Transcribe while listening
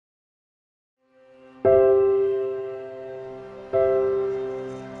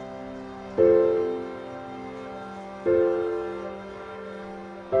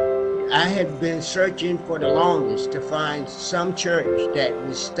had been searching for the longest to find some church that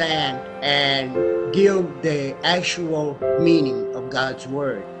would stand and give the actual meaning of God's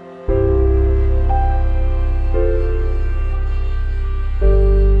word.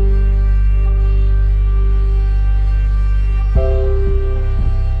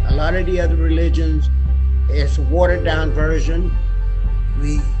 A lot of the other religions, it's a watered down version.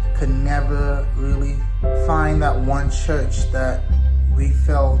 We could never really find that one church that we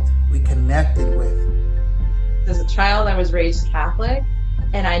felt we connected with. As a child, I was raised Catholic,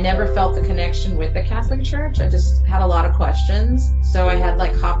 and I never felt the connection with the Catholic Church. I just had a lot of questions. So I had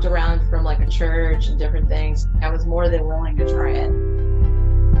hopped around from a church and different things. I was more than willing to try it.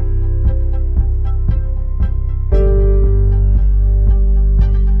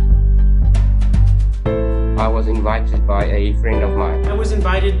 I was invited by a friend of mine. I was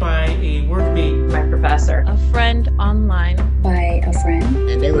invited by a workmate. My professor. A friend online. By a friend.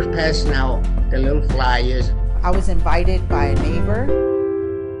 And they was passing out the little flyers. I was invited by a neighbor.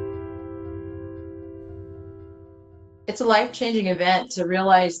 It's a life-changing event to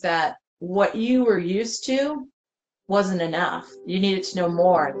realize that what you were used to wasn't enough. You needed to know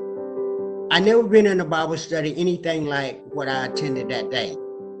more. I never been in a Bible study anything like what I attended that day.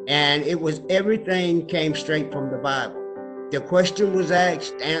 And it was, everything came straight from the Bible. The question was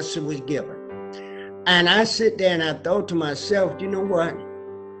asked, the answer was given. And I sit there and I thought to myself, you know what?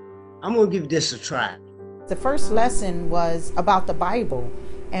 I'm gonna give this a try. The first lesson was about the Bible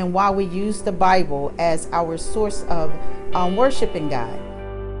and why we use the Bible as our source of worshiping God.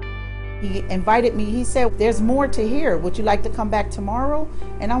 He invited me, he said, there's more to hear. Would you like to come back tomorrow?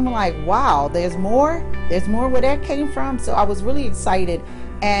 And I'm like, wow, there's more? There's more where that came from? So I was really excited.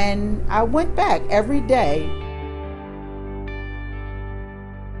 And I went back every day.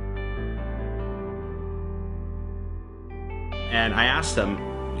 And I asked them,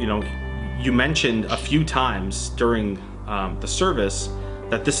 you mentioned a few times during the service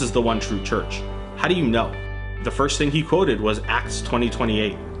that this is the one true church. How do you know? The first thing he quoted was Acts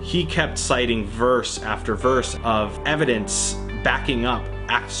 20:28. He kept citing verse after verse of evidence backing up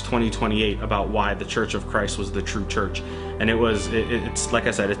Acts 20:28 about why the Church of Christ was the true church. And it's like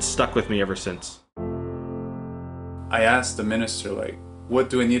I said, it's stuck with me ever since. I asked the minister, what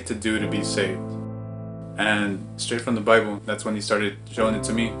do I need to do to be saved? And straight from the Bible, that's when he started showing it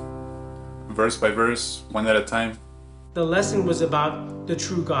to me, verse by verse, one at a time. The lesson was about the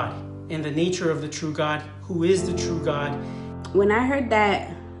true God and the nature of the true God, who is the true God. When I heard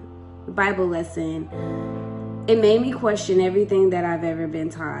that Bible lesson, it made me question everything that I've ever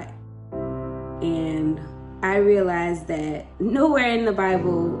been taught. And I realized that nowhere in the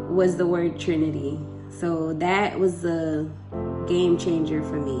Bible was the word Trinity. So that was a game changer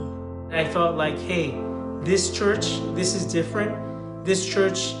for me. I felt like, hey, this church, this is different. This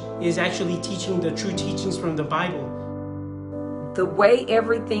church is actually teaching the true teachings from the Bible. The way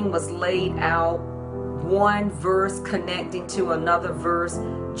everything was laid out, one verse connecting to another verse,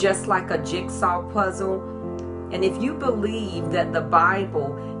 just like a jigsaw puzzle. And if you believe that the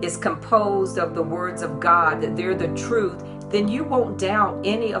Bible is composed of the words of God, that they're the truth, then you won't doubt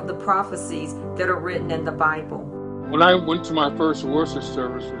any of the prophecies that are written in the Bible. When I went to my first worship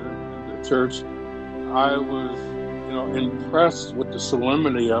service in the church, I was, impressed with the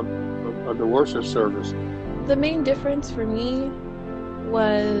solemnity of the worship service. The main difference for me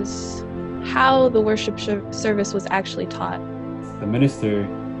was how the worship service was actually taught. The minister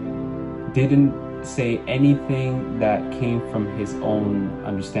didn't say anything that came from his own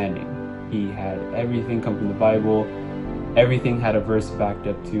understanding. He had everything come from the Bible. Everything had a verse backed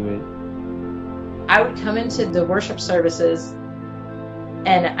up to it. I would come into the worship services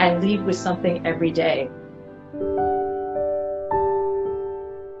and I leave with something every day.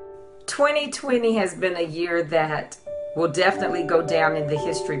 2020 has been a year that will definitely go down in the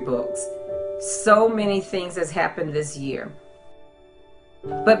history books. So many things has happened this year.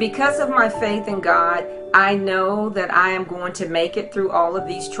 But because of my faith in God, I know that I am going to make it through all of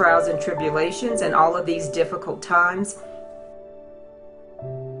these trials and tribulations and all of these difficult times.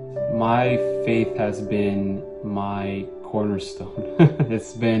 My faith has been my cornerstone.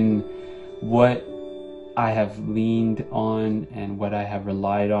 It's been what I have leaned on and what I have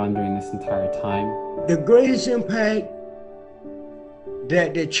relied on during this entire time. The greatest impact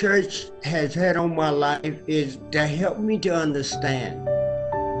that the church has had on my life is to help me to understand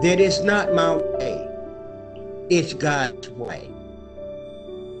that it's not my way, it's God's way.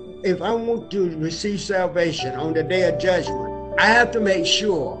 If I want to receive salvation on the day of judgment, I have to make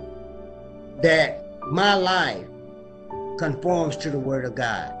sure that my life conforms to the Word of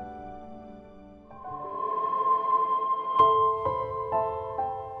God.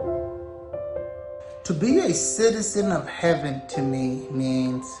 To be a citizen of heaven to me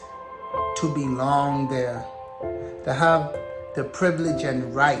means to belong there, to have the privilege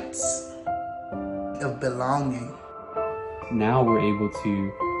and rights of belonging. Now we're able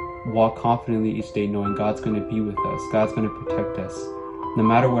to walk confidently each day knowing God's going to be with us. God's going to protect us. No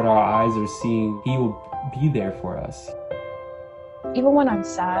matter what our eyes are seeing, He will be there for us. Even when I'm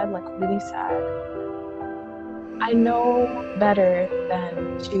sad, like really sad, I know better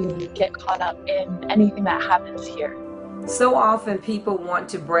than to get caught up in anything that happens here. So often people want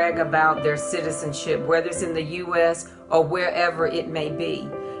to brag about their citizenship, whether it's in the U.S. or wherever it may be.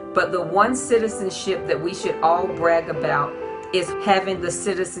 But the one citizenship that we should all brag about is having the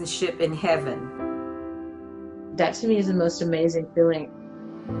citizenship in heaven. That to me is the most amazing feeling.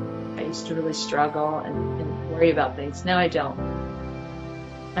 I used to really struggle and worry about things. Now I don't.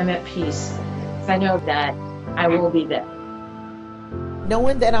 I'm at peace. I know that I will be there.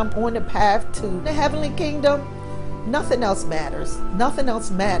 Knowing that I'm on the path to the heavenly kingdom, nothing else matters. Nothing else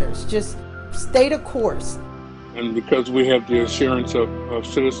matters. Just stay the course. And because we have the assurance of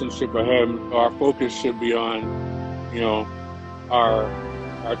citizenship of heaven, our focus should be on,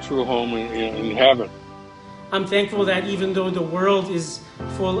 our true home in heaven. I'm thankful that even though the world is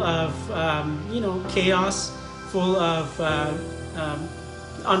full of, chaos, full of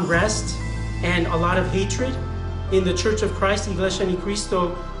unrest and a lot of hatred, in the Church of Christ, Iglesia Ni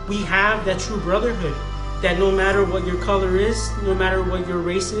Cristo, we have that true brotherhood, that no matter what your color is, no matter what your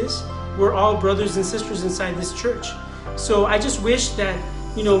race is, we're all brothers and sisters inside this church. So I just wish that,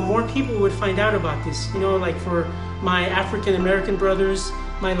 more people would find out about this, like for my African American brothers,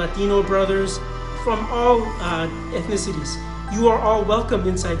 my Latino brothers, from all ethnicities. You are all welcome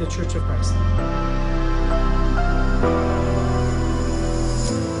inside the Church of Christ.